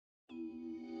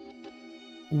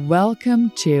Welcome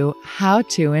to How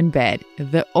to in Bed,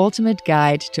 the ultimate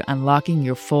guide to unlocking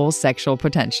your full sexual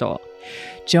potential.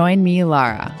 Join me,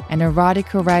 Lara, an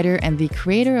erotica writer and the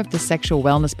creator of the sexual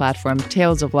wellness platform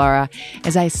Tales of Lara,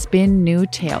 as I spin new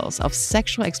tales of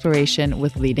sexual exploration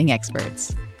with leading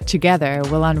experts. Together,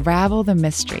 we'll unravel the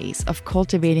mysteries of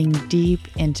cultivating deep,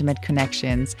 intimate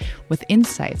connections with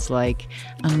insights like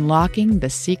unlocking the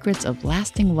secrets of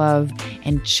lasting love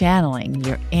and channeling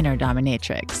your inner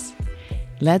dominatrix.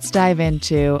 Let's dive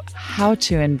into How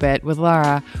to in Bed with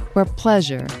Lara, where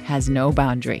pleasure has no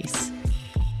boundaries.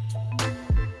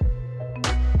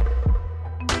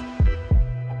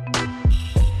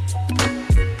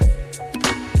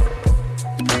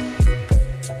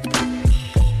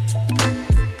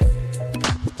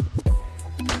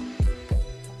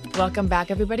 Welcome back,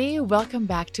 everybody. Welcome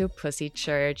back to Pussy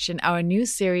Church in our new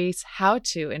series, How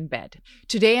to in Bed.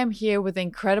 Today, I'm here with the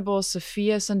incredible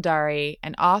Sophia Sundari,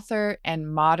 an author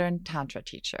and modern Tantra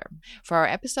teacher, for our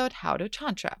episode, How to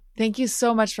Tantra. Thank you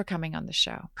so much for coming on the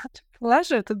show.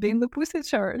 Pleasure to be in the Pussy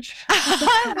Church.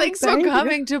 Thanks for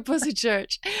coming to Pussy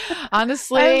Church.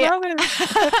 Honestly, I love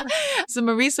it. So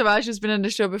Marie Savage has been on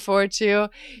the show before too.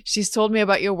 She's told me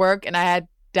about your work, and I had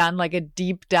done like a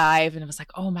deep dive, and it was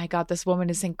like, oh my God, this woman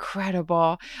is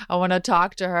incredible. I want to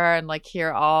talk to her and like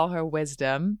hear all her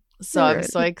wisdom. So I'm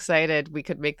so excited we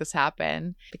could make this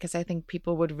happen, because I think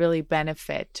people would really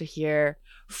benefit to hear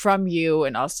from you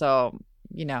and also,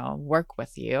 work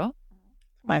with you.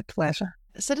 My pleasure.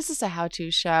 So this is a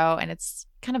how-to show, and it's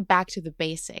kind of back to the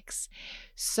basics.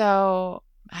 So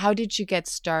how did you get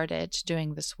started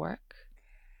doing this work?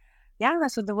 Yeah,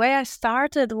 so the way I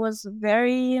started was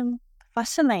very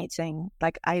fascinating.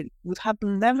 Like, I would have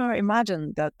never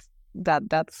imagined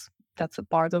that's a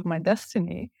part of my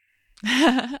destiny.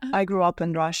 I grew up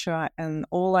in Russia, and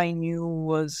all I knew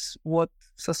was what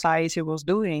society was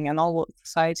doing, and all what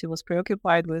society was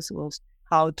preoccupied with was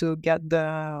how to get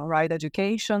the right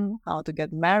education, how to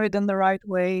get married in the right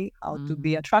way, how to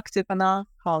be attractive enough,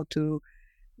 how to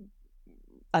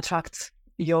attract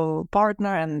your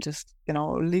partner and just,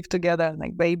 live together and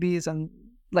make babies, and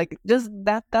like just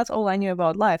that's all I knew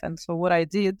about life. And so what I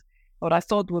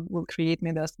thought would create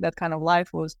me that kind of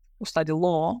life was to study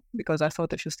law, because I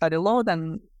thought if you study law,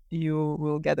 then you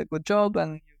will get a good job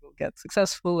and you will get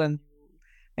successful and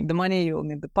make the money, you'll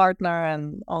meet the partner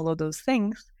and all of those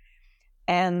things.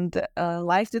 And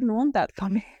life didn't want that for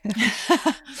me.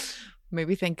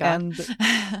 Maybe thank God. And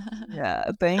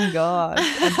yeah, thank God.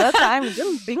 At that time, it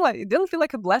didn't feel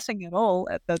like a blessing at all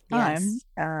at that time.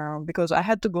 Yes. Because I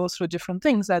had to go through different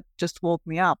things that just woke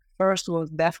me up. First was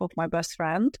death of my best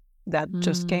friend that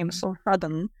just came so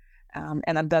sudden.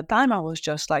 And at that time, I was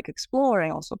just like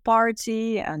exploring, also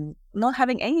party, and not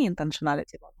having any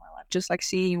intentionality about my life, just like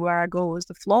seeing where I go with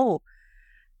the flow.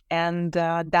 And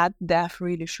that death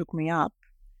really shook me up.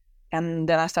 And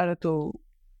then I started to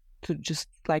just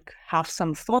like have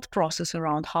some thought process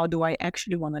around how do I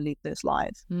actually want to live this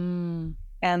life. And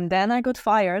then I got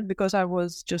fired because I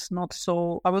was not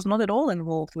at all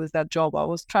involved with that job. I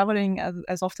was traveling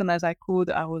as often as I could.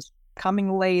 I was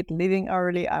coming late, leaving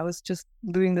early. I was just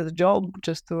doing this job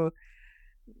just to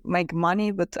make money,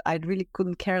 but I really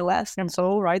couldn't care less. And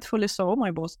so, rightfully so,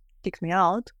 my boss kicked me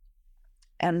out.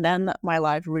 And then my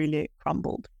life really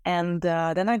crumbled. And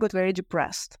then I got very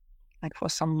depressed. Like for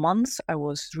some months, I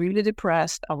was really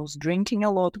depressed. I was drinking a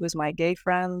lot with my gay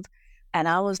friend. And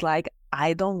I was like,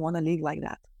 I don't want to live like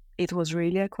that. It was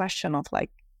really a question of like,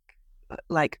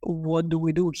 what do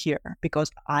we do here?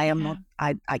 Because I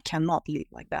cannot live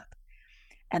like that.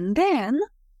 And then,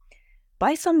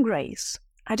 by some grace,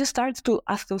 I just started to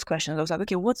ask those questions. I was like,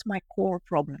 okay, what's my core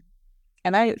problem?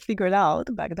 And I figured out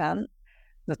back then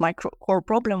that my core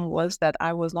problem was that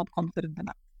I was not confident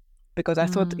enough. Because I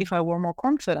thought if I were more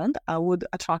confident, I would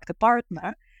attract a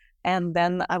partner, and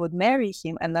then I would marry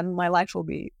him, and then my life will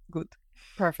be good.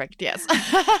 Perfect, yes.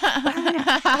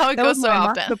 How it goes so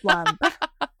often. Master plan.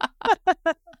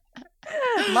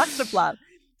 Master plan.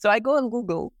 So I go on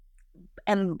Google,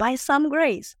 and by some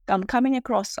grace, I'm coming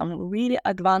across some really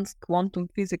advanced quantum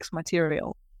physics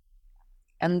material.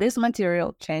 And this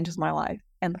material changes my life,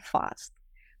 and fast.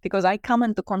 Because I come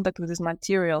into contact with this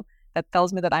material that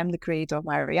tells me that I'm the creator of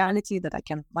my reality, that I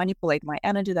can manipulate my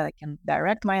energy, that I can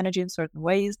direct my energy in certain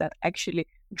ways, that actually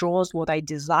draws what I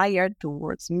desire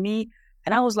towards me.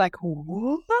 And I was like,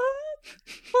 what?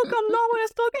 How come no one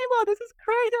is talking about this? Is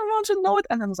crazy. Everyone should know it.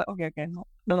 And then I was like, okay, no,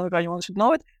 not everyone should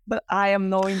know it, but I am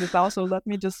knowing this now, so let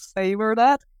me just savor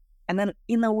that. And then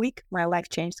in a week, my life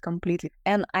changed completely.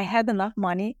 And I had enough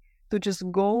money to just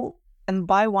go and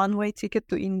buy one-way ticket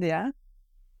to India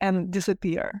and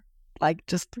disappear. like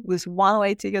just this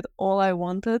one-way ticket, all I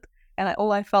wanted. And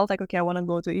all I felt like, okay, I want to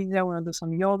go to India, I want to do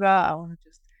some yoga, I want to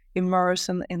just immerse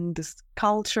in this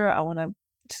culture, I want to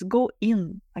just go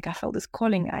in. Like I felt this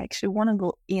calling, I actually want to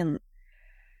go in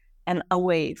and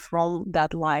away from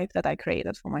that life that I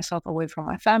created for myself, away from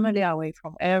my family, away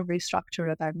from every structure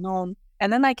that I've known.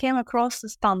 And then I came across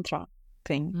this Tantra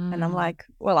thing. And I'm like,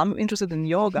 well, I'm interested in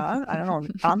yoga. I don't know,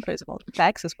 Tantra is about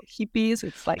sex, it's for hippies,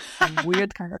 it's like some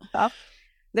weird kind of stuff.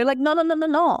 They're like,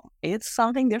 no. It's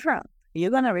something different. You're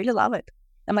going to really love it.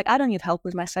 I'm like, I don't need help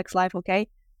with my sex life, okay?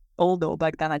 Although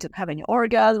back then I didn't have any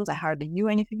orgasms, I hardly knew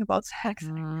anything about sex.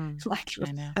 Like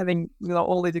having,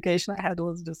 all the education I had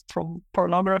was just from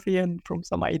pornography and from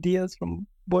some ideas from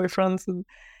boyfriends.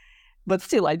 But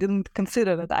still, I didn't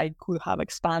consider that I could have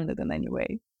expanded in any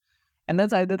way. And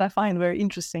that I find very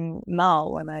interesting now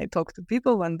when I talk to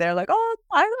people when they're like, oh,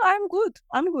 I'm good.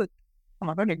 I'm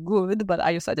not really good, but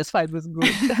are you satisfied with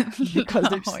good? Because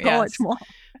there's so much more.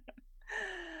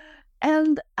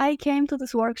 And I came to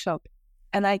this workshop.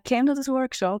 And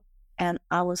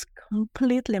I was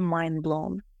completely mind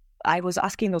blown. I was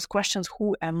asking those questions,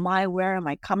 who am I? Where am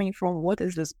I coming from? What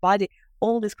is this body?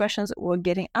 All these questions were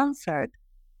getting answered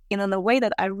in a way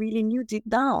that I really knew deep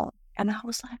down. And I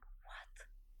was like, what?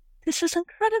 This is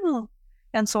incredible.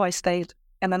 And so I stayed.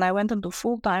 And then I went into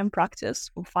full-time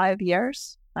practice for 5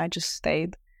 years. I just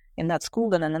stayed in that school,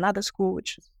 then in another school,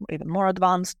 which is even more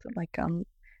advanced,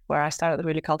 where I started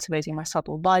really cultivating my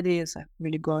subtle bodies,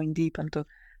 really going deep into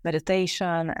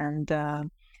meditation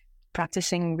and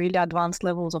practicing really advanced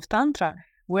levels of Tantra,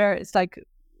 where it's like,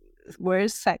 where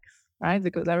is sex, right?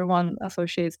 Because everyone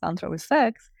associates Tantra with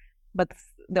sex, but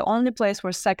the only place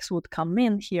where sex would come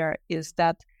in here is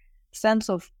that sense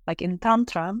of, like in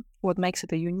Tantra, what makes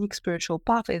it a unique spiritual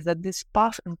path is that this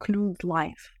path includes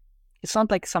life. It's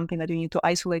not like something that you need to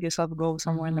isolate yourself, go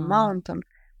somewhere in the mountain,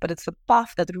 but it's a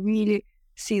path that really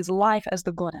sees life as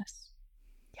the goddess.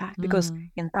 Yeah, because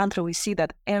in Tantra we see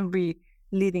that every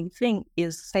living thing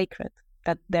is sacred,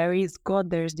 that there is God,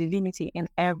 there is divinity in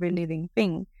every living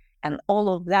thing, and all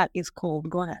of that is called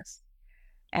goddess.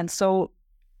 And so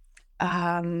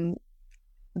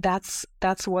that's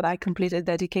what I completely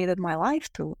dedicated my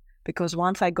life to, because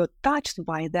once I got touched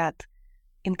by that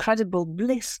incredible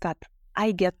bliss that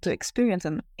I get to experience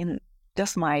in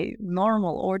just my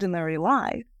normal, ordinary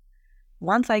life,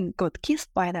 once I got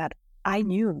kissed by that, I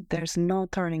knew there's no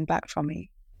turning back from me.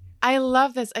 I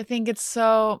love this. I think it's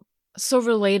so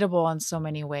relatable in so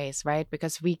many ways, right?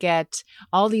 Because we get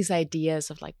all these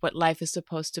ideas of like what life is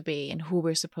supposed to be and who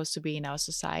we're supposed to be in our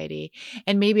society.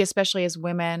 And maybe especially as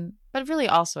women, but really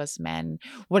also as men,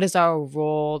 what is our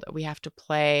role that we have to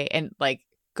play? And like,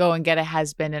 go and get a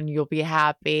husband and you'll be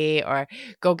happy, or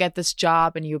go get this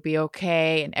job and you'll be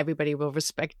okay and everybody will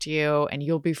respect you and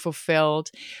you'll be fulfilled.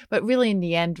 But really in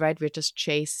the end, right, we're just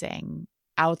chasing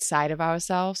outside of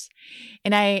ourselves.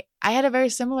 And I had a very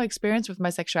similar experience with my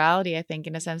sexuality, I think,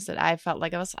 in a sense that I felt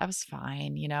like I was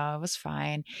fine, I was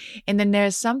fine. And then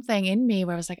there's something in me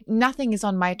where I was like, nothing is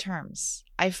on my terms.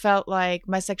 I felt like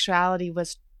my sexuality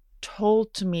was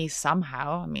told to me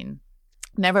somehow. I mean,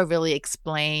 never really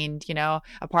explained,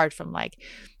 apart from like,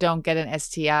 don't get an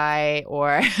STI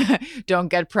or don't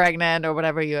get pregnant or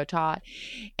whatever you were taught.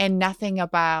 And nothing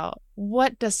about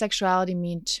what does sexuality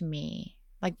mean to me?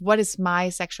 Like, what is my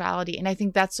sexuality? And I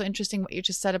think that's so interesting what you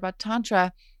just said about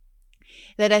Tantra,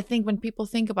 that I think when people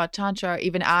think about Tantra, or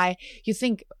even you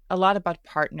think a lot about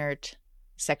partnered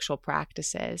sexual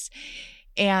practices.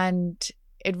 And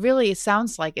it really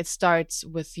sounds like it starts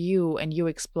with you and you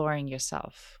exploring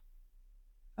yourself.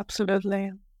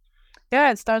 Absolutely.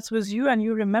 Yeah, it starts with you and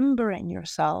you remembering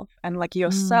yourself, and like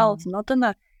yourself, not in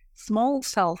a small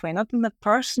self way, not in a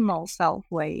personal self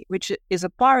way, which is a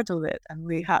part of it. And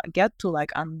we get to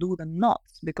like undo the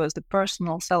knots, because the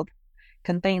personal self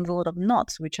contains a lot of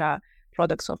knots, which are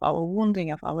products of our wounding,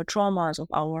 of our traumas, of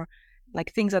our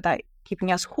like things that are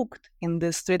keeping us hooked in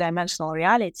this three-dimensional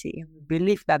reality, in the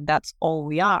belief that that's all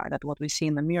we are, that what we see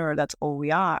in the mirror, that's all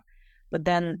we are. But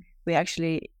then we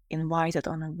actually invited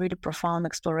on a really profound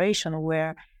exploration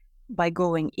where by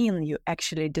going in, you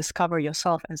actually discover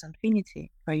yourself as infinity,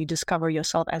 where you discover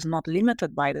yourself as not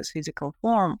limited by this physical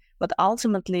form. But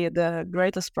ultimately, the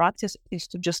greatest practice is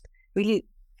to just really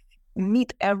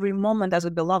meet every moment as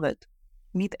a beloved,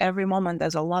 meet every moment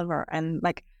as a lover, and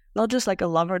like not just like a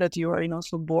lover that you are,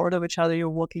 so bored of each other, you're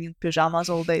walking in pajamas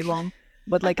all day long,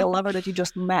 but like a lover that you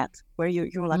just met, where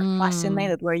you're like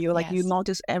fascinated, where you like you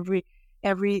notice every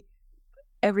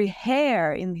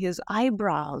hair in his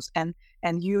eyebrows, and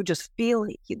you just feel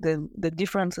the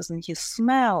differences in his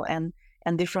smell and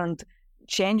different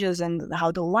changes and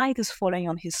how the light is falling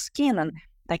on his skin, and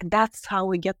Like that's how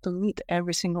we get to meet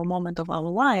every single moment of our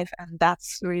life. And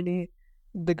that's really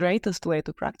the greatest way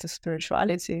to practice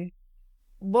spirituality.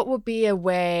 What would be a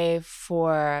way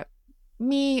for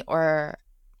me or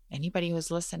anybody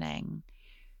who's listening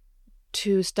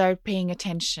to start paying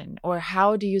attention? Or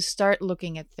how do you start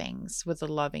looking at things with a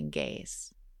loving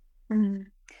gaze?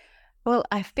 Well,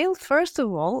 I feel, first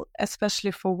of all,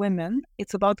 especially for women,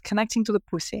 it's about connecting to the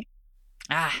pussy.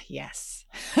 Ah, yes.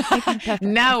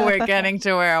 Now we're getting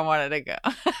to where I wanted to go.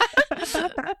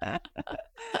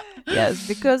 Yes,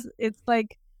 because it's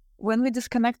like when we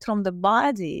disconnect from the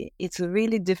body, it's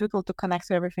really difficult to connect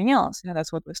to everything else.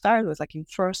 That's what we started with. Like you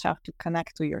first have to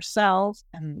connect to yourself,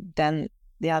 and then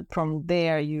from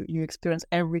there you experience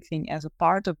everything as a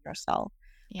part of yourself.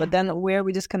 Yeah. But then where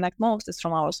we disconnect most is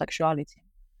from our sexuality.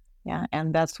 Yeah,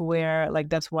 and that's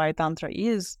why Tantra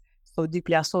is so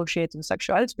deeply associated with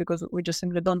sexuality, because we just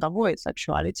simply don't avoid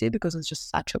sexuality because it's just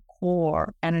such a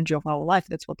core energy of our life.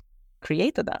 That's what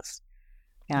created us.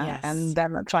 Yeah, yes. And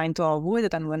then trying to avoid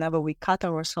it, and whenever we cut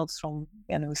ourselves from,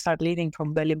 we start leading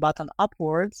from belly button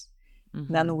upwards,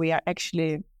 then we are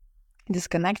actually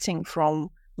disconnecting from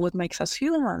what makes us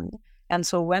human. And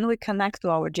so when we connect to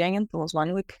our genitals,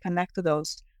 when we connect to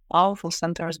those powerful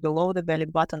centers below the belly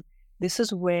button, this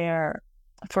is where,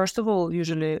 first of all,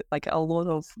 usually like a lot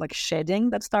of like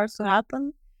shedding that starts to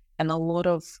happen, and a lot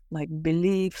of like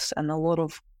beliefs and a lot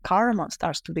of karma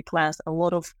starts to be cleansed. A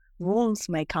lot of wounds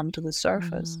may come to the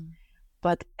surface.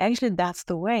 But actually that's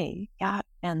the way. Yeah.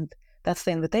 And that's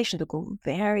the invitation to go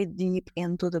very deep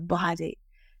into the body.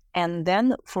 And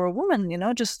then for a woman,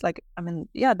 just like,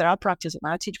 there are practices,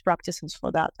 and I teach practices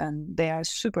for that, and they are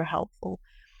super helpful.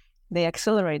 They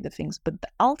accelerate the things, but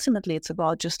ultimately it's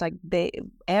about just like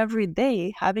every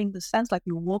day having the sense like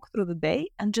you walk through the day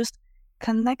and just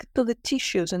connect to the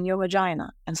tissues in your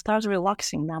vagina and start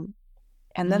relaxing them.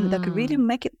 And then like really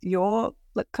make it your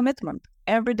commitment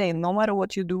every day, no matter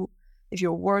what you do. If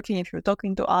you're working, if you're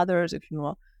talking to others, if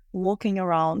you're walking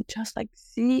around, just like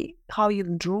see how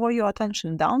you draw your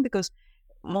attention down, because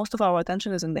most of our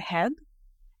attention is in the head.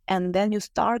 And then you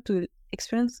start to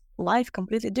experience life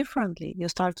completely differently. You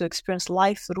start to experience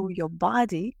life through your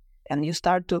body, and you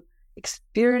start to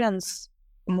experience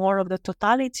more of the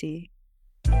totality.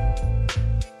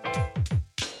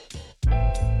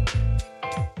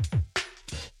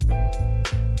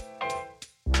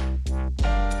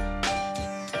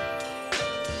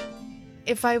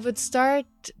 If I would start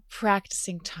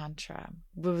practicing Tantra,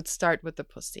 we would start with the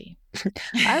pussy.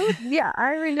 I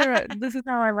really, this is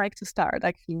how I like to start.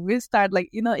 Actually, we start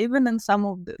even in some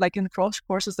of the, in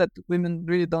courses that women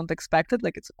really don't expect it,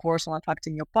 like it's a course on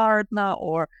attracting your partner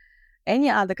or any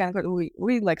other kind of course,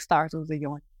 we start with the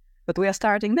yoni. But we are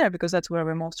starting there because that's where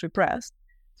we're most repressed.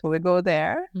 So we go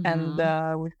there and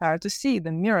we start to see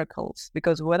the miracles,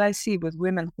 because what I see with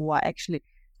women who are actually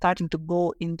starting to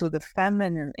go into the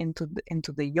feminine, into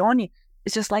the yoni,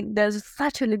 it's just like there's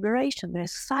such a liberation,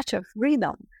 there's such a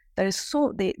freedom.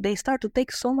 They start to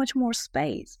take so much more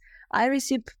space. I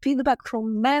receive feedback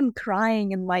from men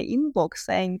crying in my inbox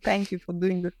saying, "Thank you for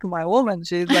doing this to my woman.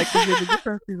 She's like really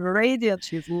different, she's radiant,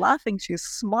 she's laughing, she's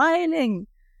smiling,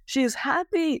 she's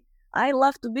happy. I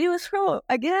love to be with her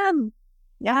again."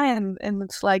 Yeah, and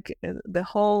it's like the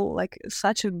whole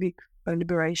such a big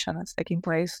liberation that's taking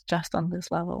place just on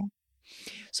this level.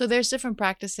 So there's different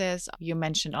practices. You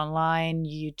mentioned online,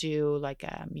 you do like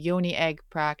a yoni egg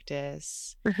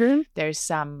practice. There's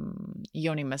some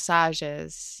yoni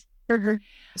massages.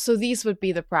 So these would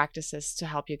be the practices to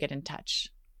help you get in touch,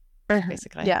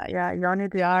 basically. Yeah. Yoni,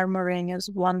 the armoring is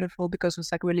wonderful, because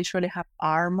it's like we literally have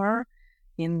armor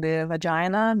in the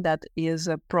vagina that is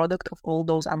a product of all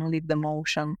those unlived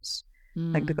emotions.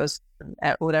 Because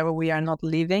whatever we are not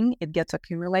living, it gets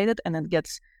accumulated, and it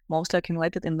gets mostly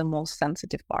accumulated in the most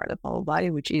sensitive part of our body,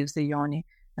 which is the yoni.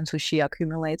 And so she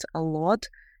accumulates a lot.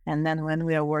 And then when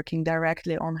we are working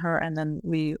directly on her, and then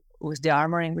with the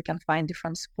armoring, we can find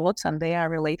different spots, and they are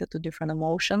related to different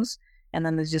emotions. And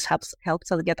then it just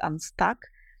helps us get unstuck,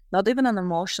 not even on an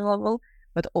emotional level,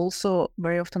 but also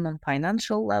very often on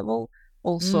financial level.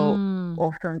 Also,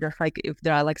 often just if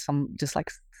there are some just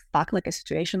stuck, a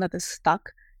situation that is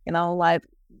stuck in our life,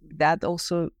 that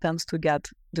also tends to get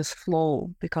this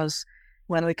flow, because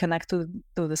when we connect to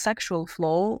the sexual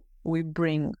flow, we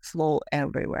bring flow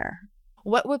everywhere.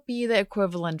 What would be the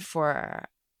equivalent for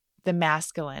the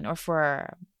masculine, or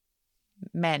for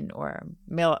men or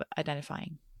male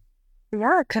identifying?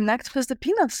 Yeah, connect with the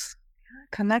penis.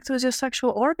 Connect with your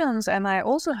sexual organs. And I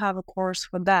also have a course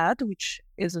for that, which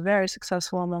is very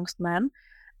successful amongst men.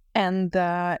 And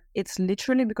it's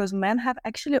literally because men have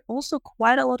actually also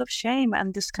quite a lot of shame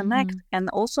and disconnect. And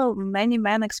also many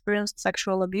men experienced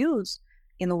sexual abuse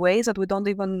in ways that we don't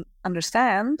even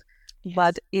understand. Yes.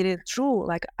 But it is true.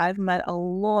 Like I've met a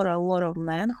lot of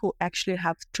men who actually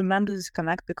have tremendous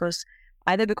disconnect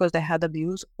either because they had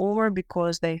abuse or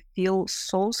because they feel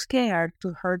so scared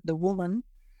to hurt the woman.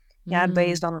 Yeah,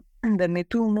 based on the Me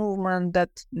Too movement that,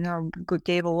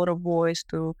 gave a lot of voice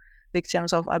to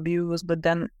victims of abuse, but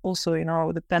then also,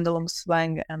 the pendulum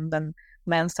swung, and then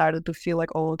men started to feel like,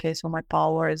 oh, okay, so my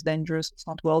power is dangerous, it's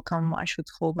not welcome, I should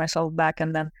hold myself back,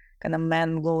 and then kind of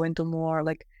men go into more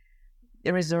like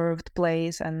a reserved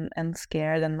place and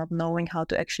scared and not knowing how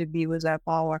to actually be with their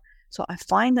power. So I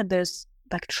find that there's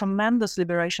like tremendous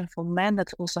liberation for men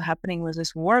that's also happening with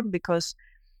this work, because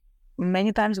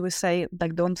many times we say,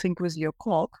 like, don't think with your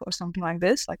cock or something like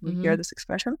this, like we hear this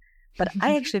expression. But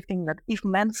I actually think that if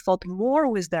men thought more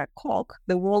with their cock,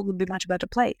 the world would be a much better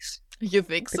place. You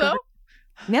think so?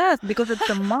 Yes, because it's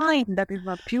the mind that is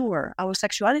not pure. Our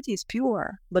sexuality is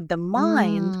pure, but the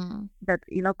mind that,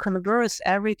 converts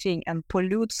everything and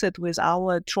pollutes it with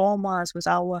our traumas, with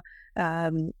our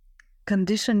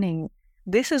conditioning,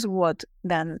 this is what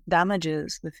then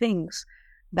damages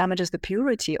the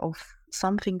purity of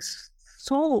something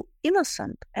so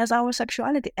innocent as our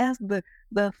sexuality, as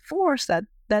the force that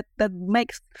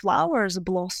makes flowers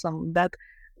blossom, that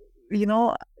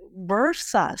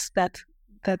births us, that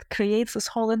creates this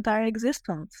whole entire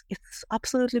existence. It's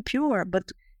absolutely pure,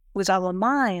 but with our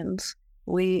minds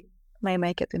we may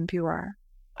make it impure.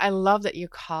 I love that you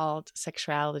called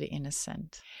sexuality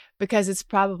innocent, because it's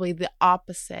probably the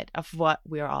opposite of what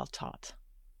we're all taught.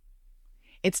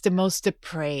 It's the most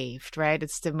depraved, right?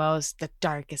 It's the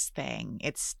darkest thing.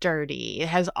 It's dirty. It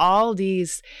has all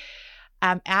these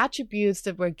attributes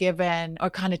that we're given, or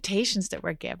connotations that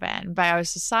we're given by our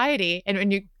society. And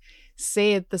when you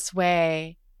say it this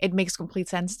way, it makes complete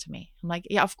sense to me. I'm like,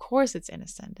 yeah, of course it's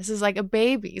innocent. This is like a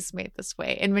baby's made this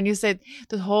way. And when you said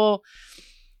the whole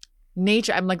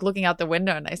nature, I'm like looking out the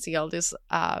window and I see all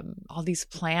these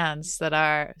plants that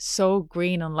are so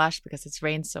green and lush because it's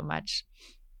rained so much.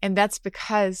 And that's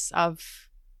because of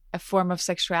a form of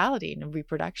sexuality and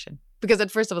reproduction. Because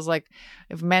at first I was like,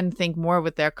 if men think more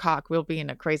with their cock, we'll be in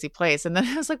a crazy place. And then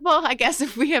I was like, well, I guess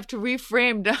if we have to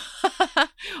reframe the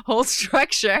whole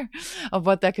structure of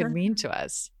what that could mean to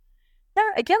us. Yeah,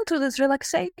 again, to this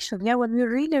relaxation. Yeah, when we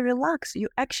really relax, you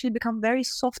actually become very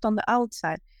soft on the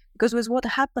outside. Because with what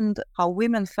happened, how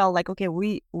women felt like, okay,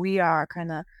 we are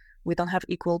we don't have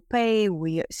equal pay,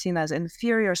 we are seen as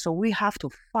inferior, so we have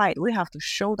to fight, we have to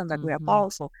show them that we are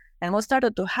powerful. And what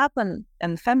started to happen,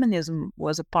 and feminism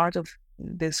was a part of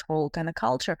this whole kind of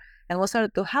culture, and what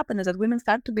started to happen is that women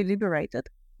start to be liberated,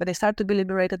 but they start to be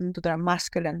liberated into their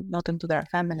masculine, not into their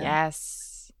feminine.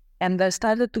 Yes. And there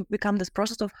started to become this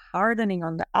process of hardening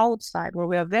on the outside, where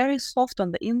we are very soft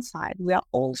on the inside. We are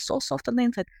all so soft on the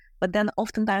inside, but then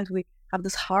oftentimes we have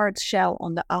this hard shell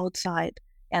on the outside,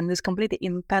 and this completely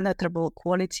impenetrable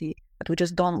quality that we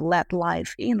just don't let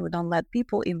life in, we don't let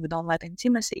people in, we don't let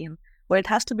intimacy in, where it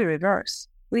has to be reversed.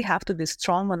 We have to be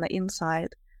strong on the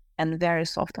inside and very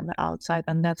soft on the outside,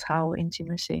 and that's how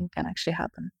intimacy can actually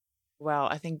happen. Well,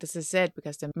 I think this is it,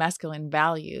 because the masculine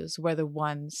values were the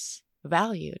ones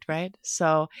valued, right?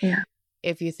 So yeah.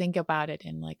 If you think about it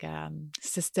in like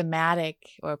systematic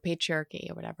or patriarchy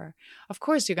or whatever, of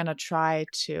course you're going to try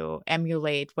to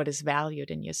emulate what is valued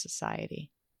in your society.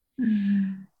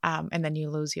 And then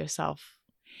you lose yourself.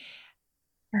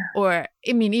 Yeah. Or,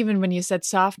 I mean, even when you said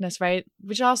softness, right?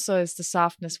 Which also is the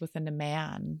softness within a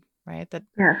man, right? That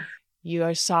you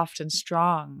are soft and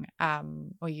strong,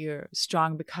 or you're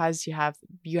strong because you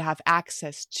have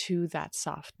access to that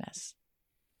softness.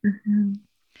 Mm-hmm.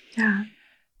 Yeah.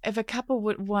 If a couple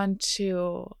would want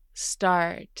to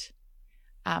start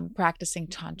practicing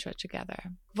Tantra together,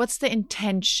 what's the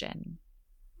intention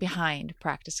behind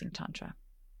practicing Tantra?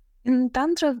 In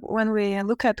Tantra, when we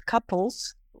look at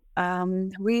couples,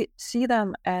 we see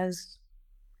them as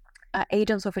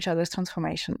agents of each other's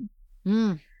transformation.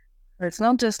 It's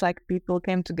not just like people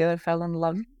came together, fell in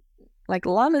love. Like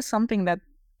love is something that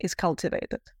is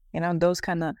cultivated. Those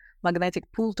kind of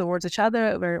magnetic pull towards each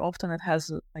other, very often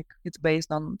it's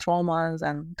based on traumas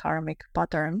and karmic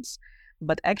patterns.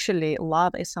 But actually,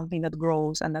 love is something that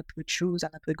grows and that we choose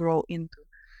and that we grow into.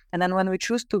 And then when we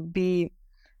choose to be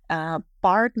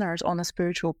partners on a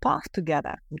spiritual path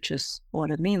together, which is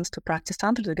what it means to practice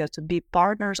Tantra together, to be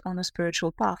partners on a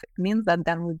spiritual path, it means that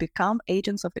then we become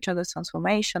agents of each other's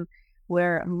transformation,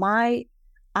 where me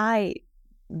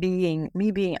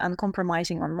being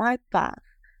uncompromising on my path,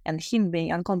 and him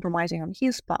being uncompromising on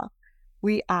his path,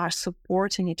 we are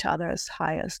supporting each other's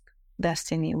highest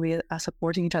destiny. We are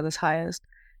supporting each other's highest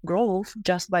growth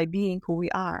just by being who we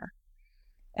are.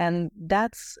 And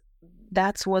that's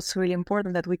what's really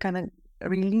important, that we kind of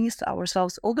release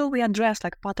ourselves, although we address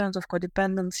like patterns of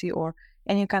codependency or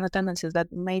any kind of tendencies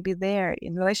that may be there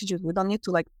in relationships. We don't need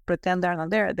to like pretend they're not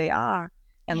there. They are.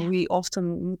 And we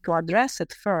often need to address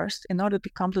it first in order to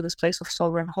come to this place of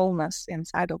sovereign wholeness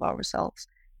inside of ourselves.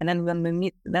 And then when we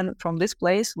meet, then from this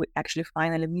place, we actually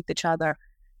finally meet each other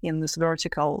in this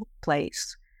vertical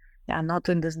place. Yeah, not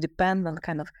in this dependent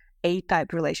kind of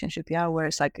A-type relationship, where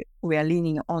it's like we are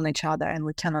leaning on each other and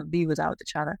we cannot be without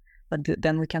each other. But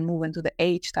then we can move into the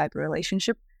H-type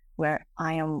relationship where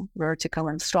I am vertical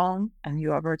and strong and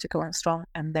you are vertical and strong,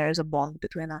 and there is a bond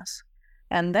between us.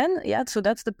 And then, so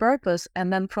that's the purpose.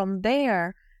 And then from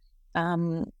there,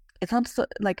 it's not so,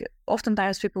 like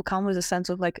oftentimes people come with a sense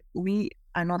of like, we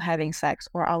are not having sex,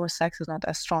 or our sex is not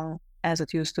as strong as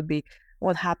it used to be.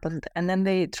 What happened? And then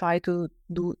they try to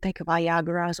take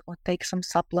Viagra's or take some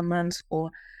supplements, or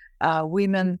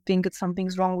women think that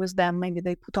something's wrong with them. Maybe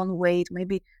they put on weight,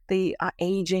 maybe they are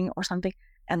aging or something.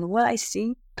 And what I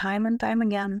see time and time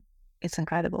again, it's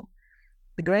incredible.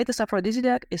 The greatest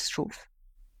aphrodisiac is truth.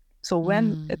 So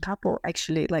when a couple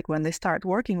actually, like when they start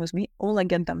working with me, all I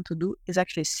get them to do is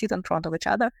actually sit in front of each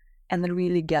other and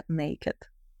really get naked,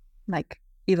 like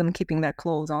even keeping their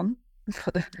clothes on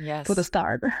for the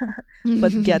start,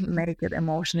 but get naked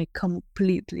emotionally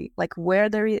completely. Like where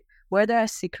there are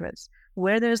secrets,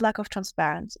 where there is lack of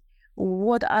transparency,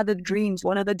 what are the dreams,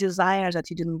 what are the desires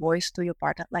that you didn't voice to your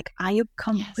partner? Like, are you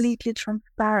completely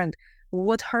transparent?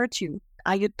 What hurt you?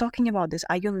 Are you talking about this?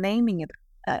 Are you naming it?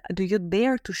 Do you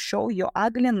dare to show your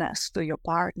ugliness to your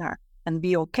partner and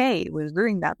be okay with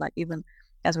doing that? Like even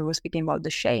as we were speaking about the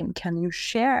shame, can you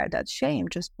share that shame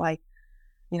just by,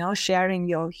 sharing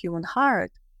your human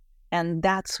heart? And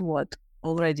that's what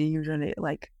already usually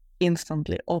like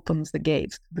instantly opens the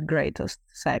gates to the greatest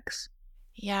sex.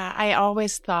 Yeah, I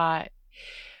always thought,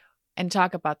 and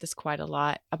talk about this quite a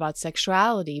lot, about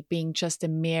sexuality being just a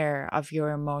mirror of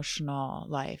your emotional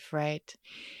life, right?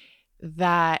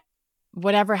 That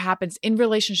whatever happens in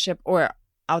relationship or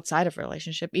outside of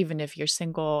relationship, even if you're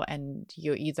single and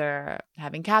you're either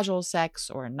having casual sex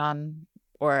or none,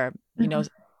 or,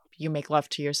 you make love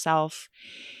to yourself,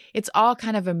 it's all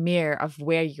kind of a mirror of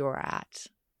where you're at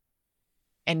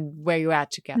and where you're at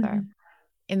together.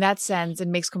 In that sense, it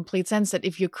makes complete sense that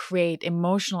if you create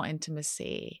emotional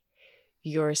intimacy,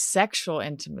 your sexual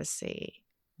intimacy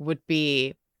would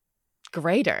be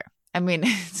greater. I mean,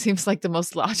 it seems like the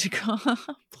most logical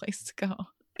place to go.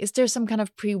 Is there some kind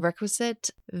of prerequisite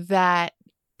that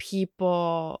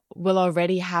people will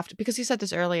already have to, because you said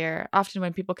this earlier, often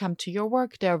when people come to your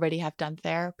work, they already have done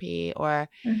therapy or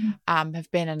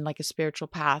have been in like a spiritual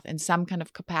path in some kind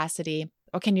of capacity?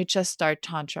 Or can you just start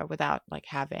Tantra without like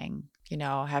having,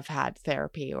 have had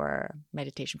therapy or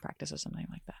meditation practice or something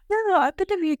like that? No, I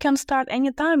believe you can start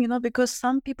anytime, because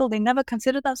some people, they never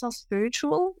consider themselves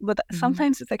spiritual, but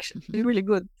sometimes it's actually really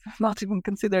good not even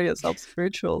consider yourself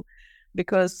spiritual,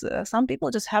 because some people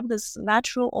just have this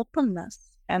natural openness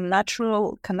and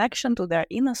natural connection to their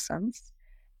innocence,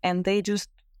 and they just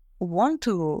want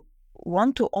to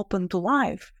open to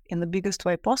life in the biggest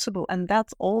way possible, and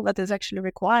that's all that is actually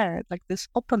required, like this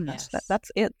openness. That's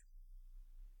it.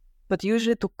 But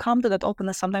usually to come to that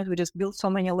openness, sometimes we just build so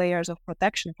many layers of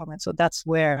protection from it. So that's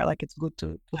where like it's good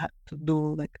to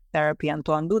do like therapy and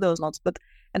to undo those knots. But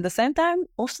at the same time,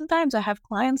 oftentimes I have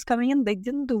clients coming in, they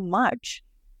didn't do much,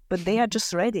 but they are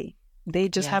just ready. They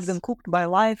just have them cooked by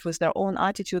life with their own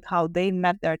attitude, how they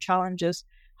met their challenges,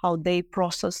 how they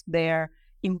processed their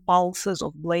impulses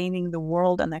of blaming the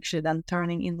world and actually then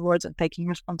turning inwards and taking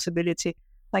responsibility.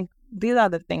 Like these are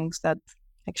the things that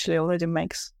actually already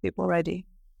makes people ready.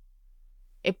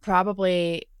 It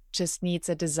probably just needs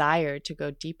a desire to go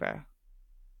deeper.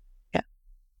 Yeah,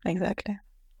 exactly.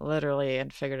 Literally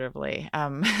and figuratively.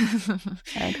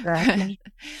 Exactly.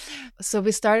 So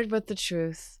we started with the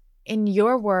truth. In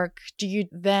your work, do you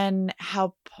then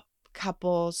help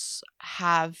couples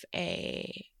have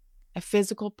a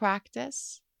physical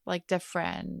practice, like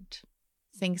different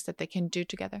things that they can do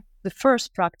together? The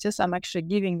first practice I'm actually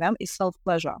giving them is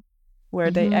self-pleasure, where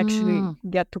they actually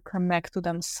get to connect to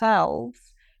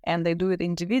themselves, and they do it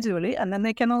individually, and then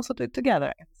they can also do it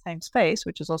together in the same space,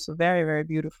 which is also very, very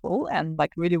beautiful, and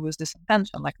like really with this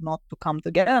intention, like not to come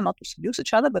together, not to seduce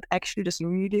each other, but actually just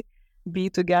really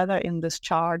be together in this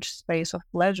charged space of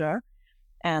pleasure.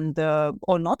 And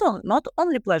or not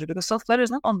only pleasure, because self-pleasure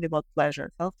is not only about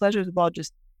pleasure. Self-pleasure is about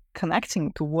just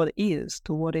connecting to what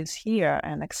is here,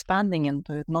 and expanding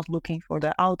into it, not looking for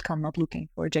the outcome, not looking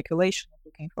for ejaculation, not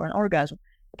looking for an orgasm,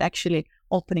 but actually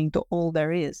opening to all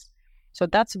there is. So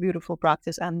that's a beautiful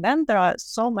practice. And then there are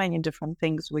so many different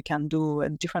things we can do,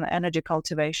 and different energy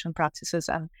cultivation practices,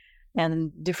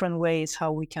 and different ways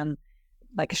how we can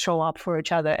like show up for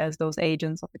each other as those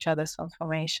agents of each other's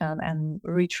transformation, and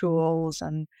rituals,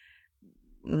 and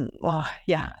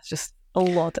just a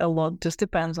lot. Just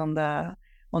depends on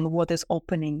what is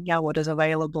opening, what is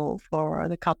available for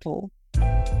the couple.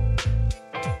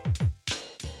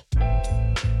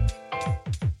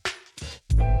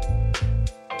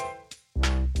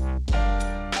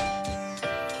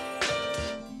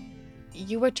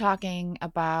 You were talking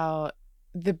about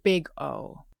the big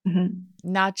O,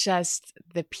 not just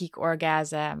the peak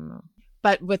orgasm,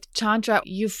 but with Tantra,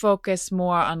 you focus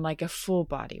more on like a full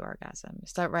body orgasm.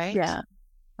 Is that right? Yeah,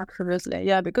 absolutely.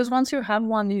 Yeah, because once you have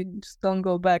one, you just don't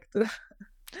go back to.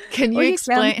 Can you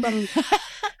explain?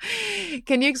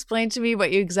 Can you explain to me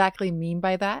what you exactly mean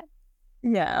by that?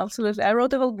 Yeah, absolutely. I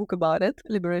wrote a whole book about it,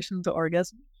 Liberation to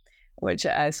Orgasm, which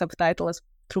I subtitle as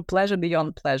Through Pleasure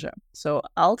Beyond Pleasure. So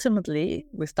ultimately,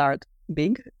 we start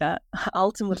big.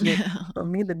 Ultimately, for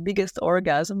me, the biggest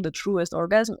orgasm, the truest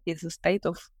orgasm, is a state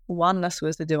of oneness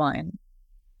with the divine.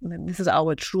 This is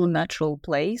our true natural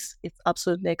place. It's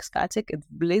absolutely ecstatic, it's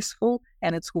blissful,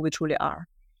 and it's who we truly are.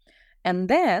 And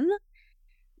then,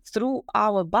 through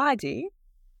our body,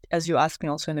 as you asked me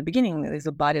also in the beginning, there is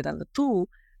a body then the tool,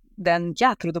 then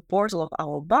through the portal of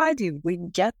our body, we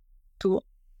get to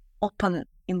open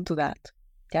into that.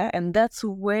 Yeah, and that's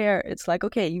where it's like,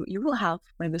 okay, you will have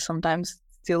maybe sometimes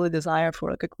still a desire for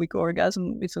like a quick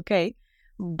orgasm, it's okay.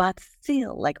 But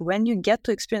still, like when you get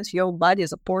to experience your body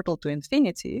as a portal to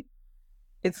infinity,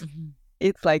 it's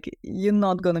like you're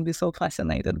not going to be so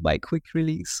fascinated by quick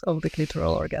release of the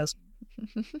clitoral orgasm.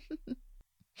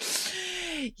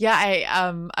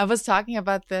 Yeah, I was talking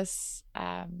about this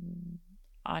on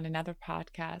another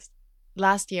podcast.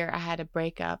 Last year I had a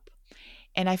breakup,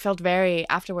 and I felt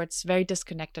afterwards very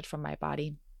disconnected from my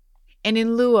body. And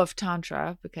in lieu of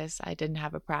Tantra, because I didn't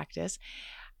have a practice,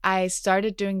 I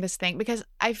started doing this thing because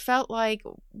I felt like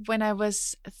when I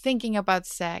was thinking about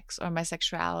sex or my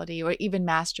sexuality or even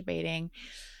masturbating,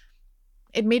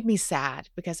 it made me sad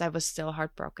because I was still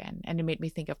heartbroken, and it made me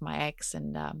think of my ex.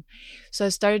 And so I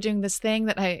started doing this thing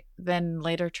that I then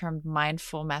later termed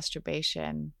mindful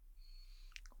masturbation,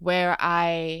 where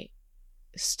I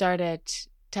started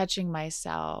touching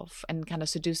myself and kind of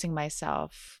seducing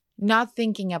myself, not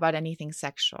thinking about anything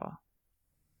sexual,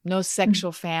 no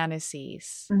sexual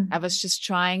fantasies. I was just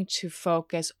trying to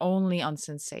focus only on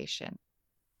sensation.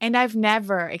 And I've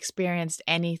never experienced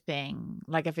anything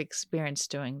like I've experienced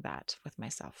doing that with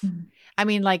myself. I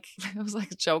mean, like, I was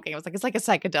like joking. I was like, it's like a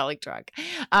psychedelic drug.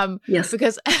 Yes.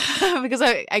 Because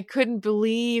I couldn't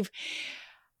believe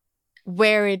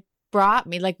where it brought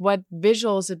me, like what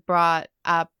visuals it brought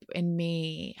up in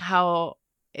me, how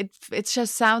it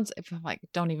just sounds, I'm like,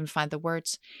 don't even find the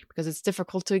words because it's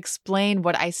difficult to explain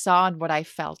what I saw and what I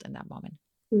felt in that moment.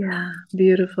 Yeah,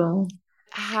 beautiful.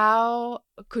 How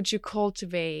could you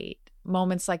cultivate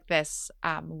moments like this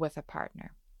with a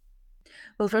partner?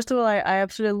 Well, first of all, I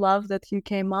absolutely love that you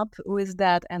came up with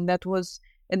that, and that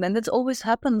always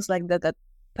happens like that. That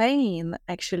pain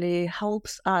actually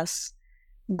helps us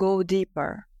go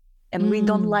deeper, and we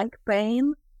don't like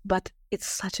pain, but it's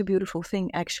such a beautiful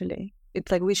thing. Actually, it's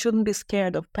like we shouldn't be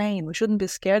scared of pain. We shouldn't be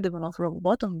scared even of rock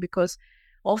bottom, because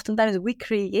oftentimes we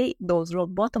create those rock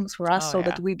bottoms for us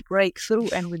that we break through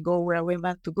and we go where we're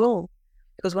meant to go.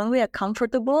 Because when we are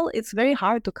comfortable, it's very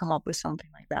hard to come up with something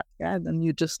like that. Yeah, and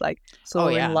you just like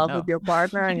in love with your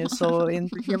partner, and you're so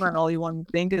into him, and all you want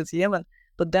to think is him.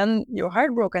 But then you're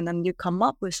heartbroken, and you come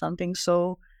up with something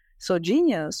so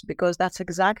genius, because that's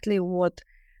exactly what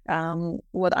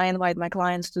I invite my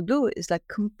clients to do, is like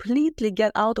completely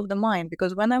get out of the mind.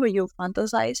 Because whenever you're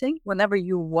fantasizing, whenever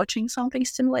you're watching something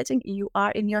stimulating, you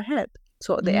are in your head.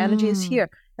 So the energy is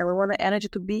here, and we want the energy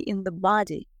to be in the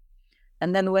body.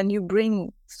 And then when you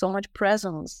bring so much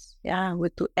presence,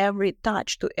 to every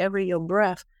touch, to every your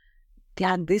breath,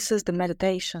 this is the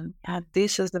meditation.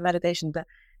 This is the meditation, the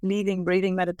leading,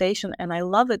 breathing meditation. And I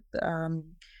love it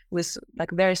with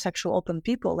like very sexual open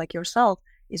people like yourself.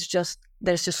 It's just,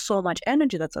 there's just so much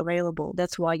energy that's available.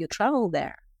 That's why you travel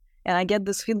there. And I get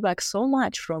this feedback so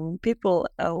much from people.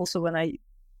 Also, when I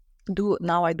do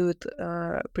it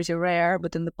pretty rare,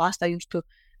 but in the past I used to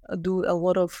do a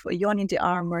lot of yoni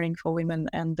de-armoring for women,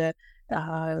 and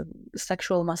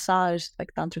sexual massage, like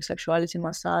tantric sexuality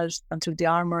massage, tantric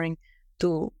de-armoring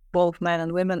to both men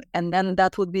and women. And then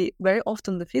that would be very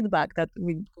often the feedback that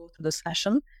we go to the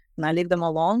session. And I leave them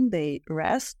alone. They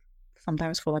rest,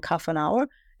 sometimes for like half an hour.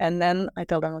 And then I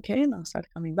tell them, okay, now start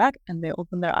coming back. And they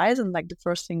open their eyes. And like the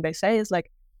first thing they say is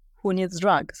like, who needs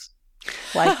drugs?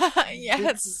 Like, yes.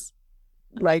 This,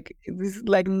 like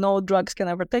no drugs can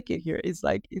ever take you here. It's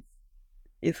like,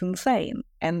 it's insane.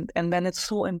 And then it's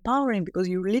so empowering because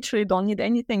you literally don't need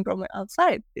anything from the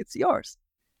outside. It's yours.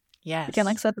 Yes. You can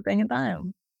accept it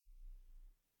anytime.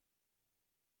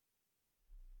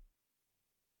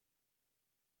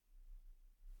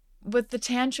 With the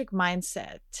tantric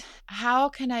mindset, how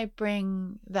can I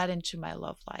bring that into my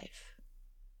love life?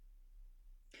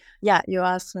 Yeah, you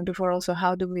asked me before also,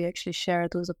 how do we actually share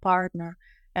it with a partner?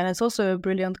 And it's also a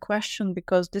brilliant question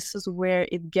because this is where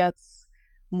it gets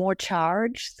more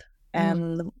charged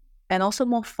and also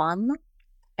more fun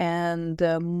and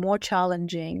more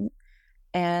challenging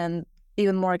and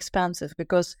even more expensive.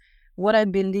 Because what I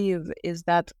believe is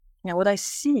that, what I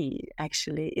see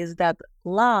actually is that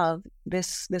love,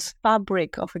 this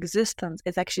fabric of existence,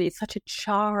 is actually such a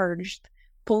charged,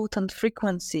 potent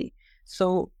frequency.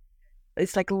 So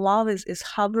it's like love is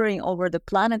hovering over the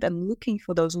planet and looking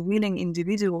for those willing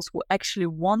individuals who actually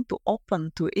want to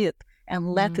open to it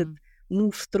and let it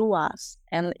move through us.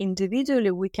 And individually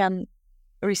we can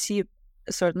receive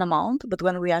a certain amount, but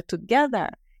when we are together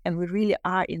and we really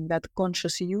are in that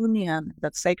conscious union,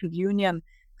 that sacred union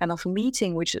kind of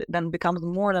meeting, which then becomes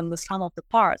more than the sum of the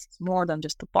parts. It's more than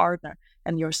just a partner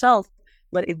and yourself,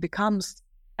 but it becomes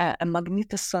a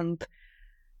magnificent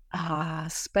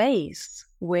space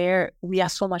where we are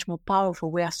so much more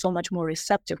powerful, we are so much more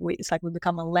receptive. It's like we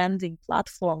become a landing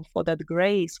platform for that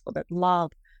grace, for that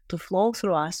love to flow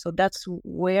through us. So that's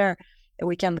where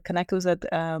we can connect with that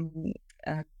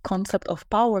concept of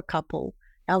power couple,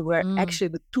 where actually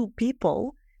the two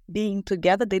people being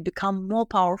together, they become more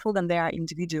powerful than they are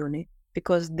individually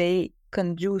because they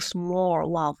conduce more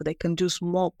love, they conduce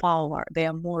more power, they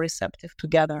are more receptive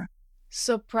together.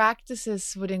 So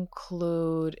practices would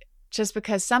include, just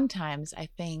because sometimes I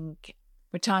think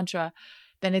with Tantra,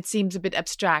 then it seems a bit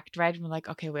abstract, right? We're like,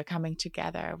 okay, we're coming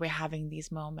together, we're having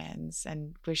these moments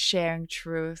and we're sharing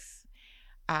truth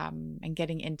and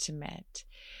getting intimate.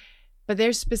 But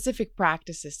there's specific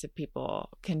practices that people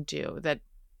can do that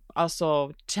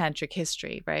also tantric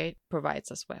history, right, provides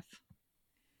us with.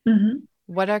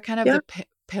 What are kind of the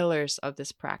pillars of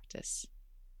this practice?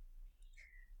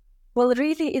 Well,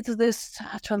 really, it's this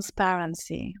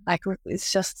transparency. Like,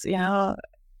 it's just, it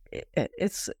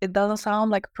doesn't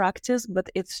sound like practice, but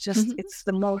it's just, it's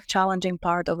the most challenging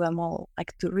part of them all.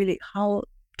 Like, to really how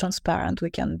transparent we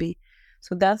can be.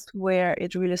 So that's where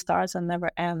it really starts and never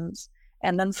ends.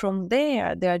 And then from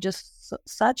there are just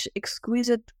such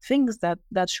exquisite things that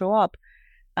show up.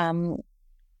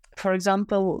 For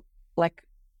example, like,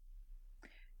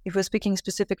 if we're speaking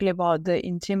specifically about the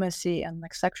intimacy and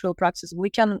like sexual practice,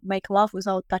 we can make love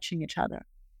without touching each other.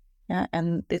 Yeah,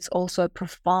 and it's also a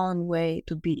profound way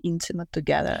to be intimate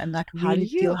together and like really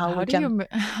feel how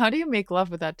do you make love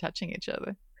without touching each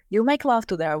other? You make love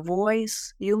to their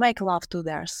voice, you make love to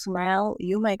their smell,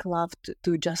 you make love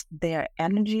to just their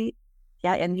energy.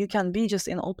 Yeah, and you can be just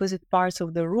in opposite parts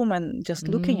of the room and just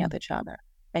looking at each other.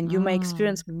 And you may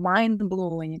experience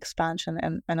mind-blowing expansion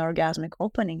and orgasmic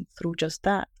opening through just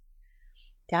that.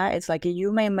 Yeah, it's like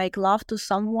you may make love to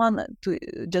someone to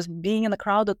just being in a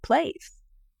crowded place.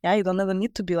 Yeah, you don't even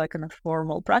need to be like in a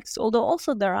formal practice. Although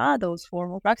also there are those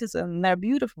formal practices and they're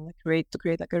beautiful. To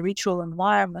create like a ritual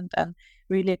environment and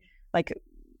really like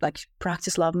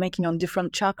practice love making on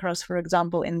different chakras, for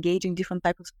example, engaging different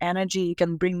types of energy. You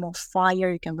can bring more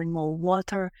fire, you can bring more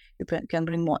water, you can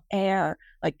bring more air.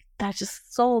 Like, there's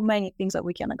just so many things that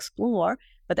we can explore,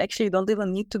 but actually you don't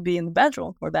even need to be in the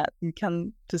bedroom for that. You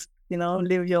can just,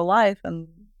 live your life and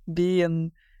be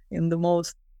in the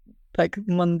most like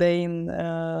mundane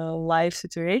life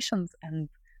situations and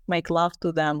make love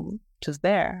to them just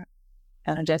there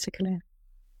energetically.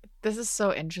 This is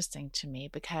so interesting to me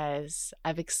because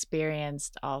I've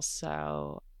experienced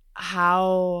also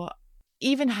how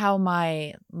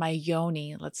my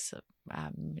yoni, let's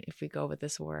if we go with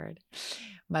this word,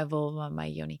 my vulva, my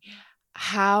yoni,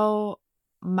 how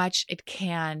much it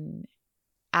can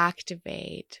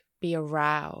activate, be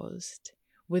aroused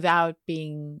without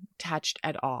being touched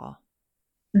at all.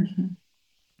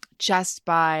 Just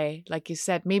by, like you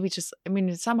said, maybe just,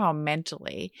 somehow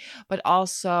mentally, but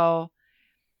also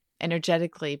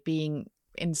energetically being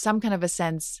in some kind of a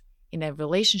sense in a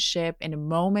relationship, in a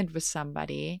moment with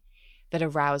somebody that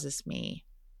arouses me.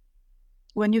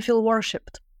 When you feel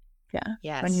worshipped,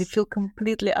 Yes. When you feel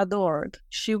completely adored,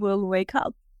 she will wake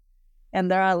up. And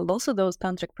there are also those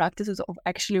tantric practices of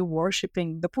actually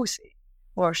worshipping the pussy.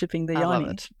 worshipping the I love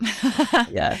yoni. it.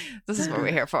 Yeah. This is what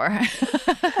we're here for.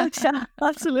 Yeah,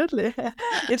 absolutely.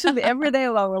 It should be every day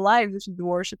of our lives, we should be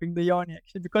worshipping the yoni,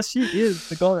 actually, because she is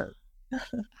the goddess.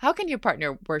 How can your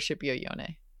partner worship your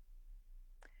yoni?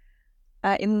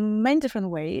 In many different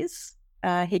ways.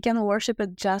 He can worship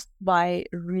it just by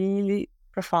really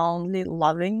profoundly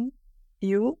loving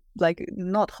you, like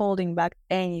not holding back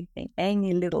anything,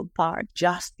 any little part,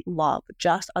 just love,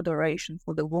 just adoration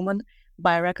for the woman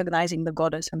by recognizing the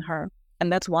goddess in her.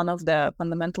 And that's one of the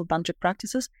fundamental tantric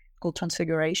practices called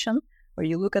transfiguration, where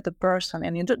you look at the person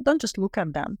and you don't just look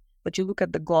at them, but you look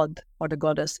at the god or the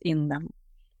goddess in them.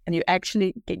 And you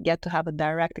actually get to have a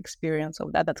direct experience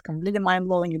of that. That's completely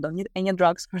mind-blowing. You don't need any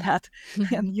drugs for that.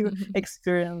 And you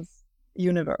experience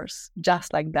universe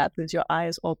just like that with your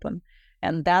eyes open.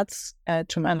 And that's a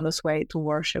tremendous way to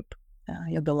worship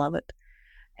your beloved.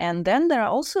 And then there are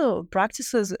also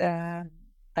practices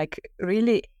like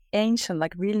really ancient,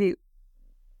 like really,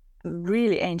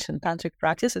 really ancient tantric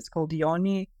practice. It's called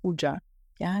yoni puja.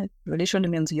 Yeah, it literally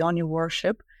means yoni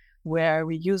worship, where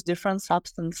we use different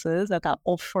substances that are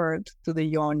offered to the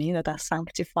yoni, that are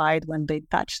sanctified when they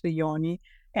touch the yoni,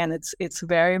 and it's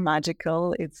very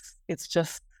magical. It's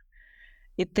just,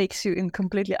 it takes you in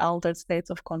completely altered states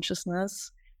of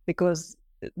consciousness, because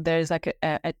there's like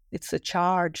it's a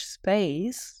charged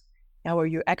space, where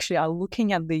you actually are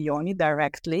looking at the yoni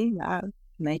directly,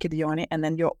 naked yoni, and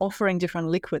then you're offering different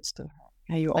liquids to her.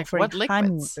 You're like offering what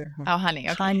liquids? honey, Honey.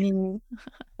 Okay.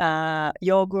 honey,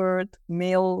 yogurt,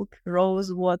 milk,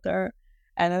 rose water.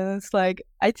 And then it's like,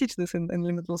 I teach this in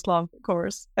Limitless Love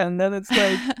course. And then it's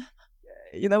like,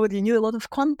 you need a lot of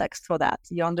context for that.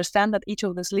 You understand that each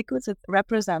of these liquids, it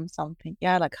represents something.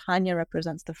 Yeah, like honey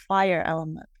represents the fire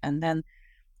element. And then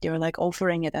you're like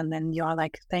offering it. And then you're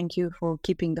like, thank you for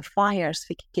keeping the fires,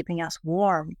 keeping us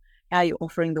warm. Yeah, you're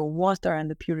offering the water and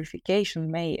the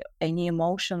purification. May any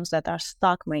emotions that are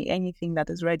stuck, may anything that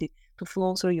is ready to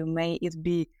flow through you, may it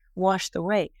be washed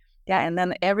away. Yeah, and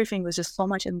then everything was just so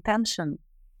much intention.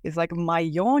 It's like my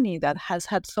yoni that has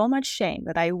had so much shame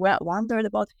that I wondered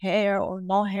about hair or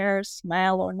no hair,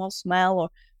 smell or no smell, or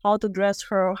how to dress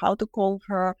her, how to call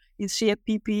her. Is she a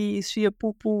pee-pee? Is she a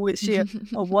poo-poo? Is she a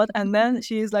what? And then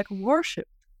she is like worshipped.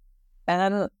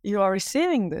 And then you are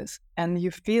receiving this and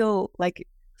you feel like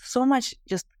so much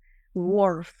just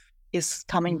worth is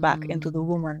coming back into the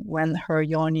woman when her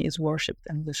yoni is worshipped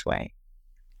in this way.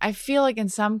 I feel like in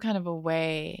some kind of a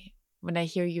way, when I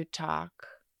hear you talk,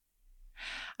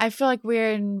 I feel like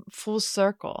we're in full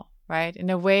circle, right?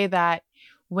 In a way that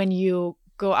when you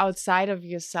go outside of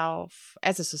yourself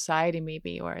as a society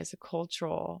maybe, or as a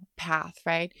cultural path,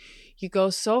 right? You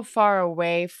go so far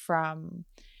away from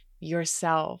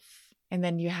yourself, and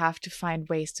then you have to find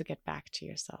ways to get back to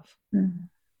yourself. Mm-hmm.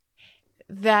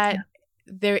 That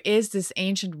there is this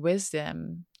ancient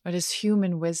wisdom, or this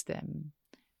human wisdom,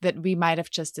 that we might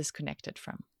have just disconnected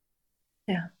from.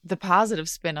 Yeah. The positive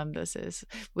spin on this is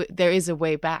there is a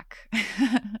way back.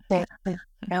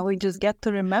 And we just get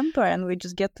to remember, and we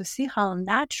just get to see how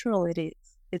natural it is.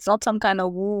 It's not some kind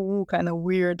of woo-woo kind of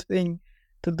weird thing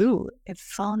to do.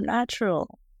 It's so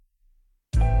natural.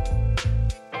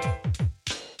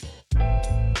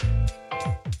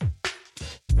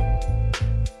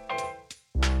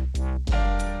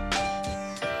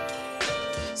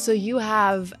 So you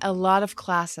have a lot of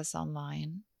classes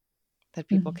online that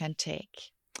people can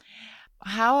take.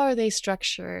 How are they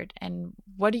structured, and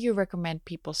what do you recommend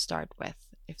people start with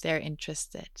if they're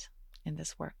interested in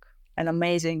this work? An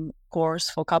amazing course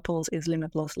for couples is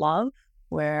Limitless Love,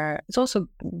 where it's also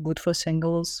good for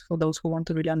singles, for those who want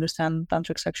to really understand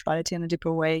tantric sexuality in a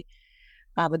deeper way.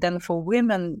 But then for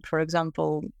women, for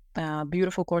example,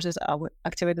 beautiful courses are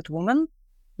Activated Woman.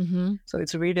 Mm-hmm. So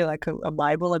it's really like a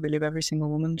Bible I believe every single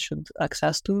woman should have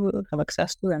access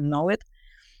to and know it.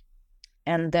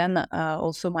 And then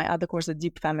also my other course, the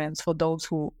Deep Feminines, for those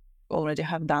who already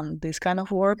have done this kind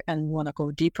of work and want to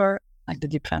go deeper. Like the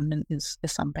Deep Feminine is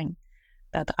something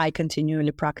that I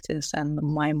continually practice, and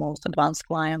my most advanced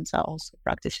clients are also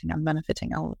practicing and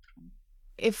benefiting out from.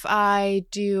 If I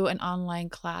do an online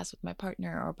class with my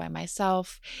partner or by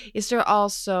myself, is there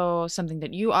also something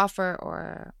that you offer,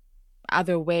 or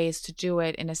other ways to do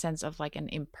it in a sense of like an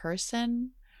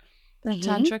in-person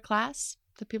Tantra class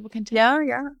that people can take?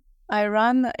 Yeah. I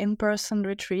run in-person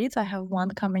retreats. I have one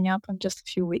coming up in just a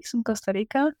few weeks in Costa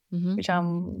Rica, which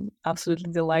I'm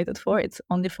absolutely delighted for. It's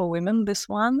only for women, this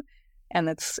one. And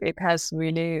it has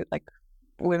really like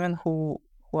women who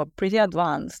are pretty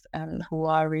advanced and who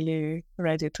are really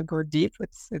ready to go deep.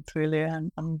 It's really,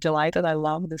 I'm delighted. I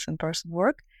love this in-person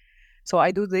work. So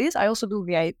I do this. I also do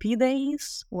VIP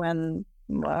days when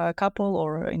a couple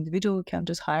or individual can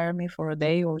just hire me for a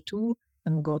day or two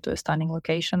and go to a stunning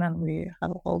location, and we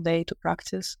have a whole day to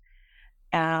practice.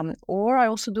 Or I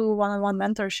also do one-on-one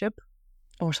mentorship,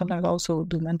 or sometimes I also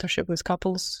do mentorship with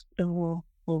couples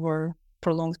over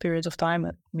prolonged periods of time,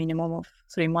 a minimum of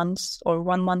 3 months or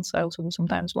 1 month. I also do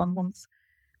sometimes 1 month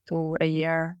to a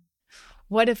year.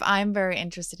 What if I'm very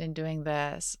interested in doing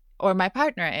this, or my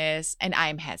partner is, and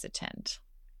I'm hesitant?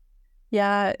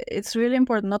 Yeah, it's really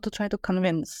important not to try to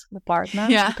convince the partner,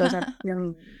 because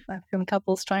I've seen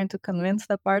couples trying to convince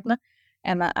the partner.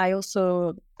 And I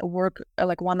also work,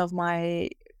 like one of my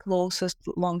closest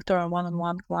long-term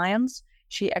one-on-one clients,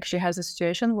 she actually has a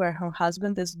situation where her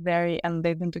husband is and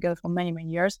they've been together for many, many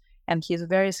years, and he's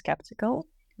very skeptical,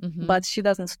 but she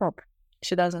doesn't stop.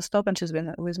 She doesn't stop, and she's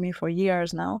been with me for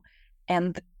years now.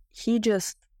 And he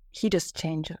just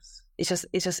changes.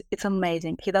 It's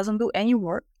amazing. He doesn't do any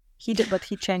work. But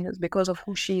he changes because of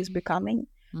who she is becoming.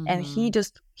 And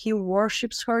he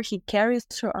worships her. He carries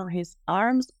her on his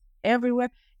arms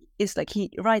everywhere. It's like he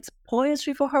writes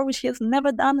poetry for her, which he has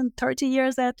never done in 30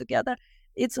 years they're together.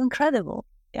 It's incredible.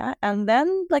 Yeah. And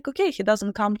then, like, okay, he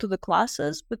doesn't come to the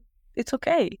classes, but it's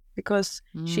okay, because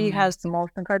she has the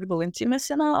most incredible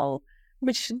intimacy now,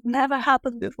 which never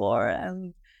happened before.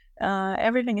 And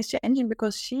everything is changing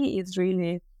because she is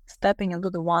really stepping into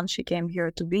the one she came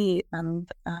here to be, and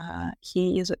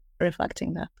he is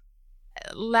reflecting that.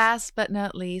 Last but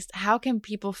not least, how can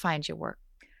people find your work?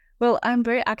 Well, I'm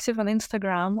very active on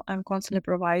Instagram. I'm constantly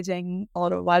providing a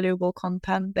lot of valuable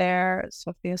content there.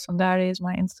 Sofia Sundari is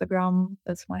my Instagram.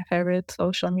 That's my favorite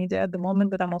social media at the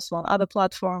moment, but I'm also on other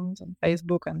platforms, on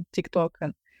Facebook and TikTok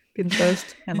and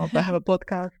Pinterest, and also I have a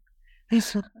podcast.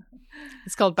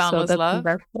 It's called Boundless Love.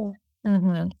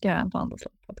 Yeah, Boundless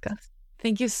Love podcast.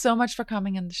 Thank you so much for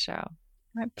coming on the show.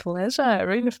 My pleasure.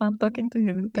 Really fun talking to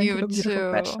you. Thank you for beautiful too.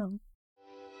 Question.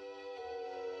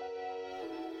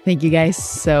 Thank you guys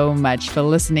so much for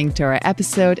listening to our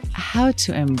episode, How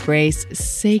to Embrace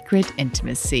Sacred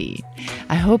Intimacy.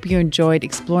 I hope you enjoyed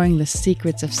exploring the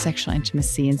secrets of sexual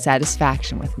intimacy and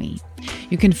satisfaction with me.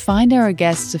 You can find our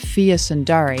guest Sofia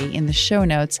Sundari in the show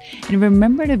notes, and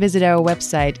remember to visit our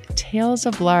website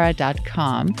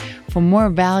talesoflara.com for more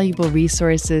valuable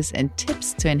resources and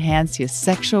tips to enhance your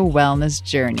sexual wellness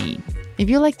journey. If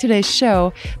you like today's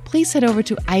show, please head over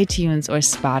to iTunes or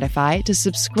Spotify to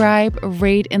subscribe,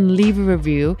 rate, and leave a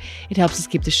review. It helps us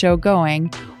keep the show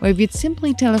going. Or if you'd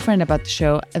simply tell a friend about the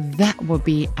show, that would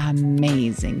be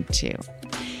amazing too.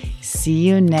 See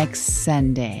you next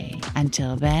Sunday.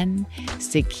 Until then,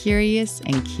 stay curious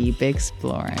and keep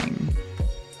exploring.